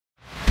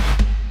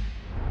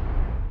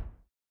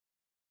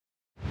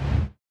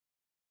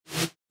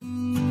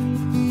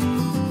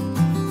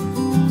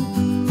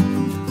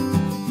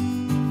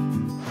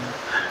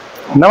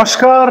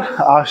Namaskar,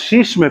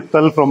 Ashish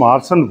Mittal from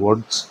Aarsun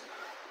Woods.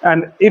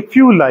 And if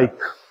you like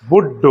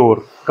wood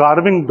door,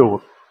 carving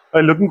door,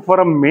 or looking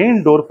for a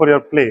main door for your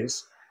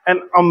place,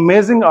 an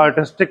amazing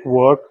artistic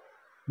work,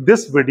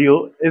 this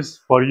video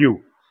is for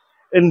you.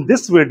 In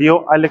this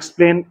video, I'll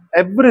explain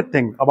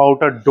everything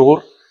about a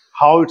door,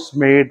 how it's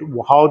made,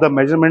 how the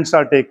measurements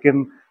are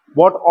taken,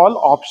 what all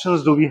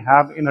options do we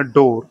have in a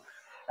door,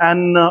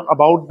 and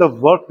about the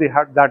work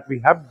that we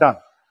have done.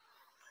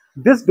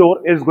 This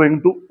door is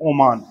going to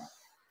Oman,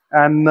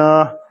 and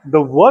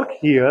the work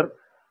here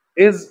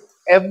is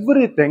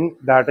everything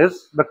that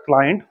is the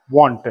client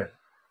wanted.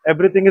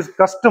 Everything is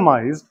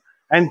customized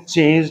and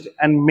changed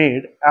and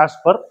made as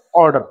per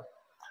order.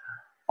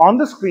 On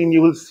the screen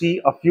you will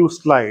see a few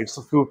slides,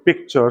 a few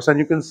pictures, and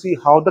you can see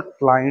how the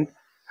client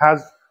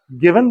has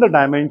given the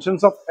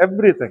dimensions of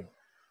everything.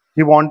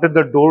 He wanted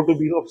the door to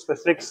be of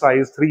specific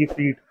size, 3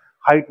 feet,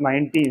 height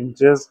 90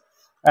 inches,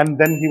 and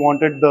then he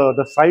wanted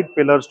the side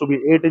pillars to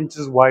be 8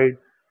 inches wide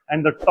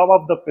and the top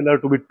of the pillar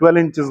to be 12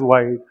 inches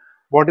wide.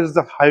 What is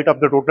the height of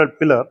the total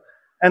pillar?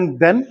 And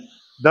then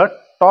the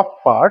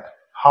top part,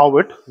 how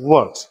it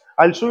works.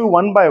 I'll show you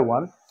one by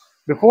one.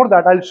 Before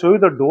that, I'll show you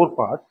the door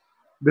part.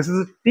 This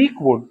is teak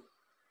wood,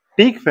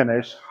 teak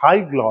finish,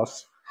 high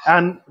gloss,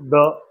 and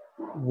the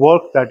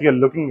work that you're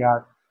looking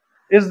at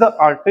is the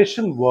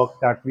artisan work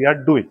that we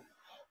are doing.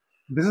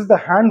 This is the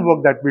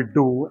handwork that we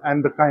do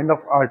and the kind of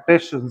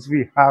artisans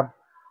we have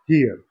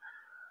here.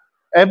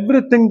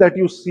 Everything that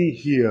you see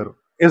here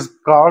is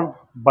carved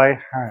by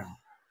hand,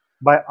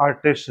 by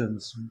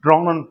artisans,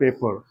 drawn on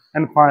paper,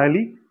 and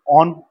finally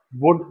on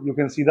wood. You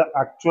can see the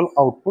actual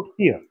output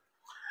here.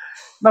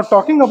 Now,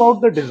 talking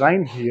about the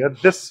design here,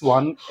 this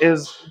one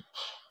is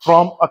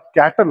from a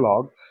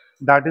catalog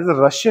that is a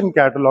Russian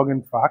catalog,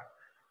 in fact,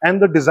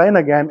 and the design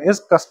again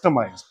is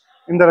customized.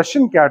 In the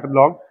Russian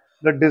catalog,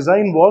 the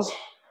design was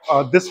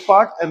this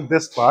part and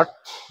this part.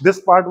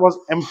 This part was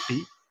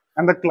empty,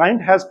 and the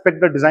client has picked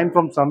the design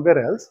from somewhere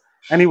else,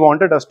 and he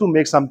wanted us to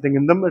make something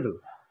in the middle.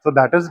 So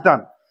that is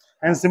done.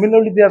 And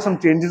similarly, there are some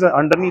changes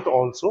underneath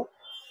also,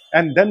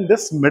 and then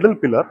this middle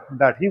pillar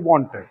that he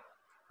wanted.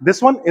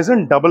 This one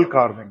isn't double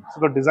carving.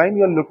 So the design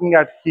you are looking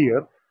at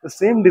here, the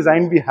same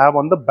design we have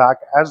on the back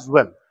as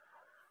well.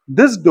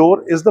 This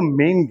door is the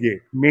main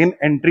gate, main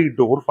entry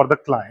door for the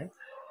client.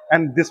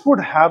 And this would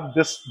have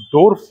this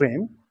door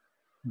frame,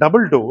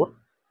 double door,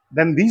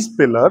 then these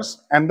pillars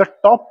and the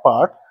top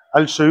part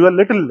I'll show you a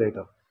little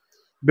later.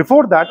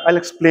 Before that, I'll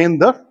explain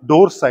the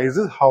door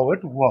sizes, how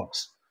it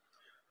works.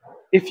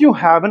 If you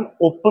have an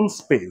open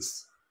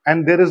space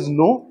and there is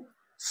no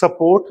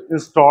support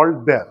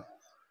installed there,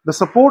 the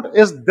support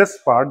is this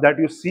part that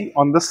you see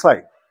on the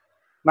side.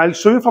 Now I'll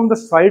show you from the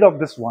side of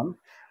this one.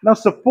 Now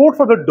support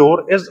for the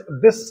door is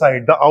this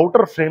side, the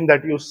outer frame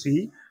that you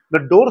see. The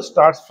door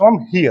starts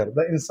from here,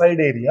 the inside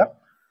area.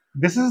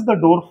 This is the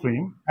door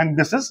frame and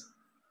this is,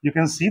 you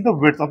can see the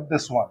width of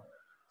this one.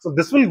 So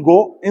this will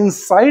go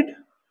inside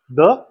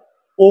the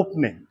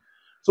opening.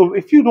 So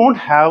if you don't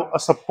have a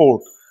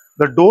support,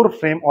 the door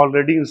frame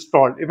already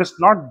installed, if it's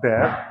not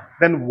there,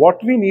 then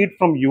what we need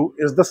from you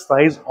is the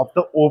size of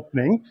the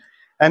opening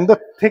and the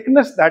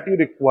thickness that you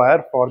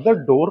require for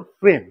the door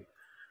frame.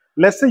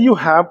 Let's say you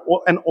have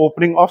an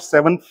opening of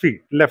 7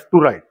 feet left to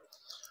right.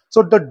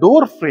 So the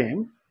door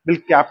frame will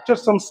capture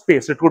some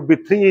space. It would be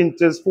 3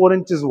 inches, 4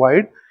 inches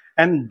wide,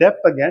 and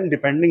depth again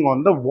depending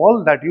on the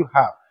wall that you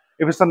have.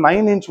 If it's a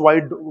 9-inch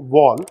wide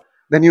wall,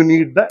 then you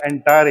need the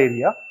entire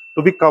area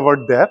to be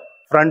covered there,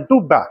 front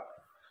to back.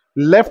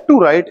 Left to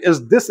right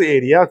is this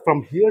area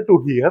from here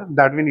to here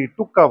that we need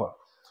to cover.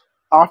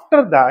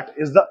 After that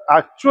is the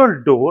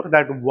actual door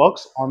that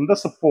works on the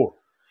support.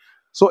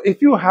 So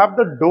if you have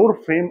the door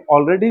frame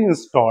already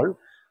installed,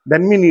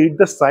 then we need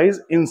the size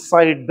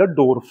inside the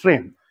door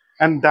frame.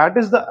 And that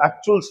is the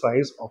actual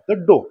size of the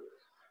door.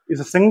 Is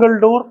a single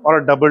door or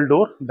a double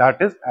door, that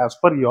is as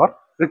per your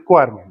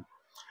requirement.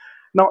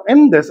 Now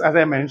in this, as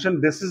I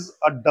mentioned, this is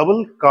a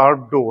double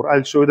carved door.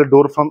 I'll show you the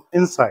door from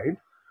inside.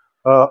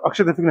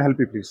 Akshat, if you can help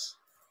me please.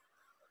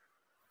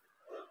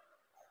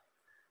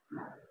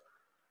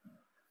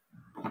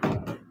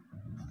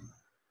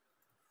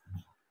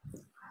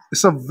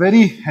 It's a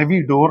very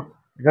heavy door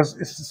because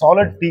it's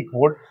solid teak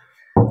wood,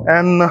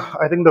 and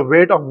I think the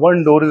weight of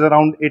one door is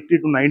around 80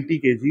 to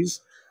 90 kgs.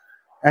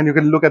 And you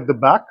can look at the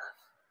back,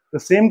 the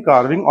same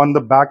carving on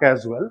the back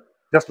as well,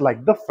 just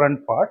like the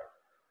front part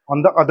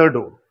on the other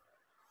door.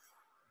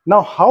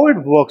 Now how it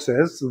works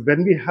is,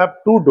 when we have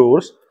two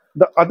doors,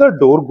 the other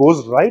door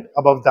goes right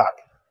above that.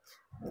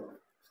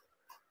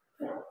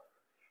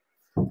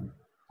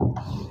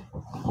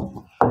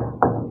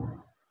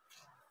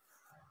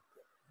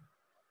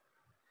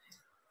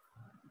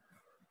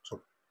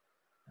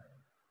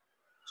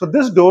 So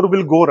this door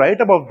will go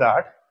right above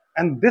that,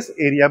 and this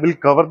area will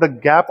cover the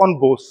gap on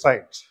both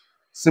sides.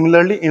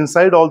 Similarly,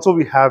 inside also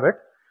we have it.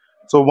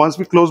 So once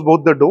we close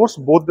both the doors,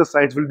 both the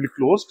sides will be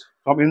closed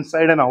from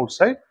inside and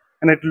outside,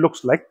 and it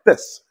looks like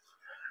this.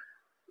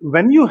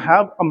 When you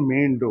have a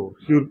main door,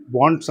 you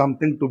want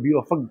something to be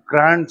of a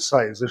grand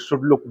size. It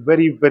should look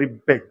very, very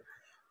big.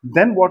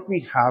 Then what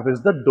we have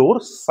is the door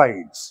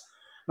sides.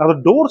 Now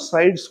the door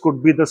sides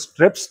could be the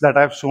strips that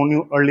I've shown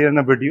you earlier in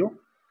a video,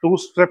 two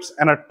strips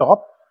and a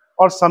top,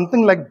 or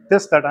something like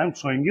this that I'm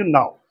showing you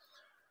now.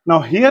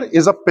 Now here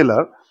is a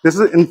pillar. This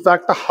is in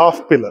fact a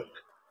half pillar.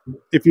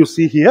 If you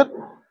see here,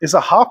 it's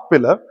a half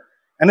pillar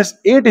and it's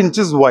 8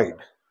 inches wide.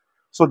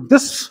 So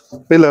this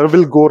pillar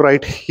will go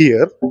right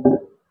here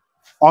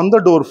on the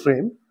door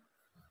frame,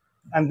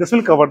 and this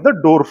will cover the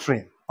door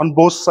frame on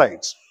both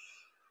sides.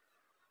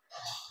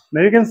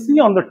 Now you can see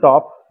on the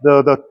top,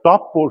 the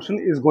top portion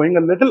is going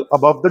a little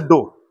above the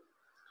door.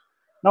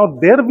 Now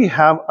there we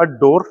have a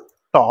door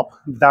top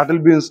that will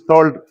be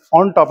installed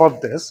on top of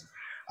this.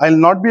 I'll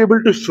not be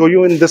able to show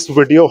you in this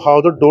video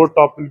how the door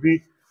top will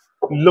be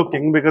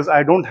looking because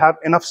I don't have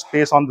enough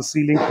space on the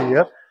ceiling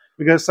here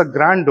because it's a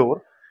grand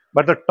door.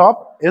 But the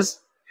top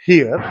is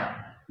here.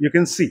 You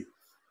can see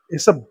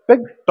it's a big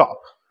top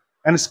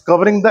and it's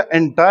covering the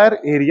entire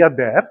area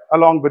there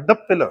along with the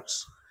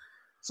pillars.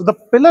 So the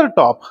pillar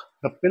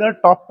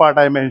top part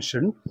I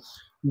mentioned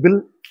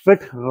will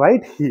fit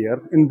right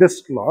here in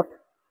this slot.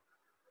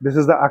 This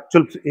is the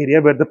actual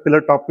area where the pillar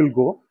top will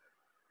go,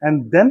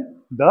 and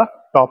then the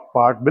top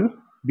part will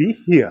be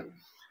here.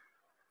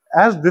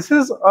 As this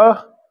is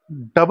a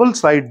double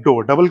side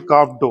door, double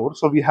carved door,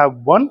 so we have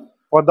one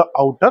for the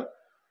outer,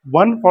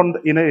 one from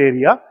the inner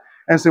area,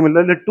 and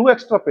similarly two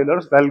extra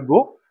pillars that will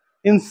go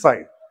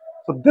inside.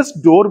 So this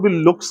door will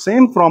look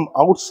same from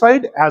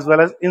outside as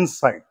well as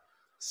inside,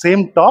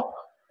 same top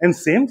and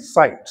same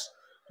sides.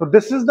 So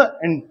this is the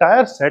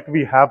entire set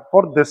we have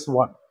for this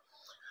one.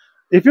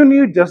 If you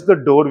need just the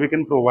door, we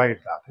can provide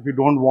that. If you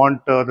don't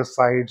want the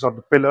sides or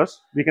the pillars,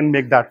 we can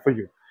make that for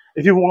you.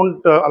 If you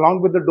want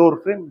along with the door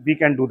frame, we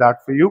can do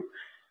that for you.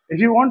 If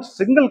you want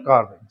single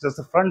carving, just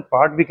the front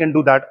part, we can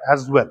do that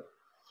as well.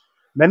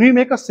 When we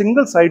make a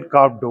single side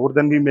carved door,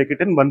 then we make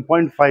it in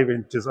 1.5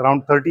 inches,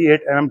 around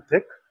 38 mm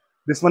thick.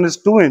 This one is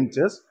 2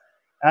 inches,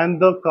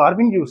 and the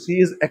carving you see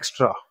is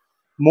extra,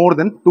 more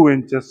than 2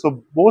 inches.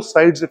 So both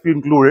sides, if you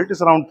include it,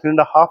 is around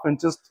 3.5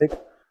 inches thick,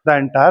 the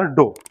entire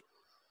door.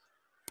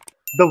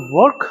 The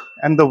work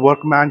and the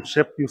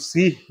workmanship you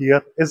see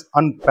here is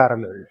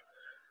unparalleled.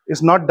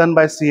 It's not done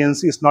by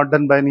CNC, it's not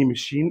done by any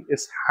machine,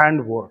 it's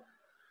handwork.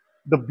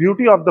 The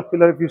beauty of the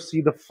pillar, if you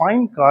see the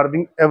fine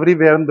carving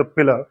everywhere in the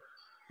pillar,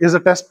 is a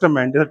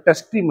testament, is a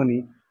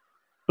testimony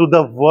to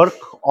the work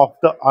of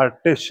the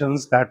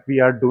artisans that we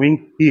are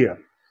doing here.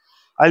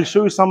 I'll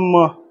show you some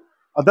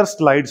other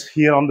slides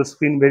here on the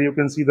screen where you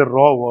can see the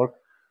raw work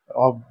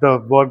of the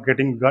work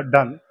getting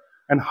done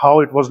and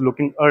how it was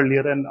looking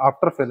earlier, and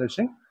after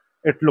finishing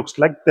it looks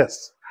like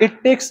this.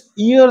 It takes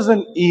years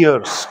and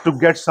years to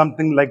get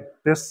something like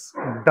this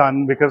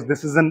done because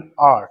this is an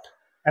art,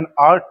 and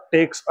art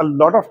takes a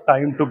lot of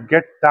time to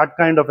get that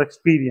kind of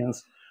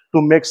experience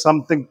to make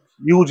something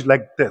huge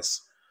like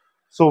this.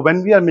 So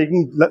when we are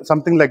making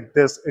something like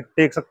this, it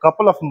takes a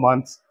couple of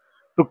months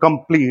to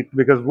complete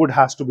because wood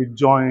has to be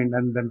joined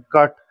and then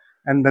cut,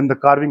 and then the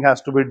carving has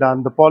to be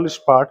done, the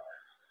polished part,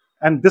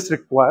 and this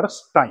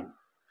requires time.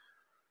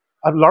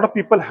 A lot of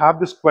people have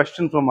this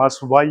question from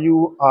us, why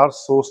you are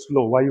so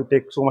slow, why you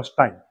take so much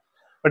time.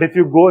 But if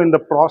you go in the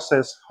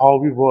process, how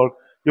we work,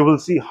 you will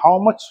see how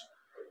much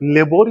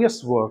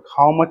laborious work,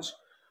 how much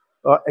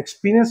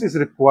experience is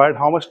required,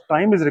 how much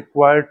time is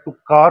required to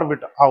carve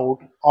it out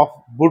of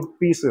wood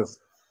pieces.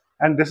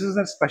 And this is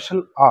a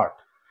special art.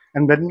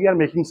 And when we are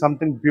making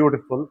something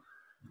beautiful,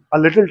 a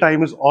little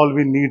time is all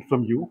we need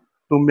from you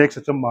to make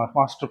such a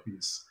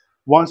masterpiece.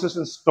 Once it's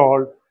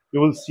installed,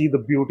 you will see the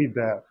beauty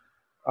there.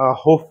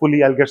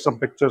 Hopefully, I'll get some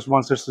pictures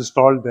once it's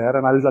installed there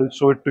and I'll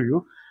show it to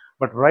you.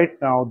 But right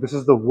now, this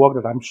is the work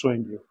that I'm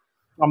showing you.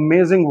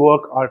 Amazing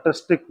work,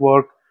 artistic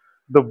work,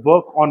 the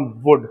work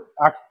on wood,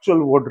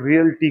 actual wood,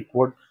 real teak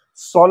wood,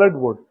 solid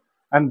wood.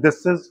 And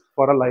this is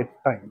for a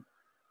lifetime.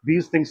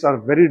 These things are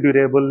very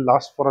durable,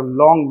 last for a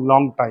long,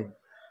 long time.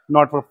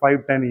 Not for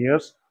 5-10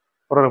 years,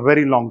 for a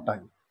very long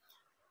time.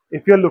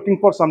 If you're looking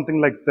for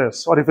something like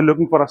this, or if you're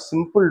looking for a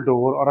simple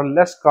door or a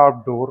less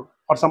carved door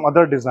or some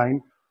other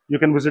design, you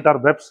can visit our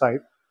website.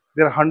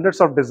 There are hundreds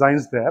of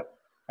designs there,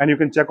 and you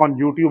can check on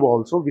YouTube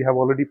also. We have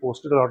already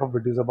posted a lot of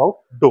videos about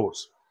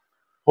doors.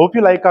 Hope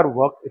you like our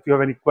work. If you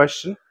have any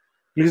question,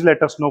 please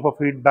let us know. For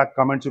feedback,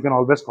 comments, you can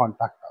always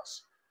contact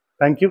us.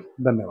 Thank you.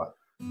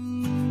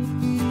 Dhanyavad.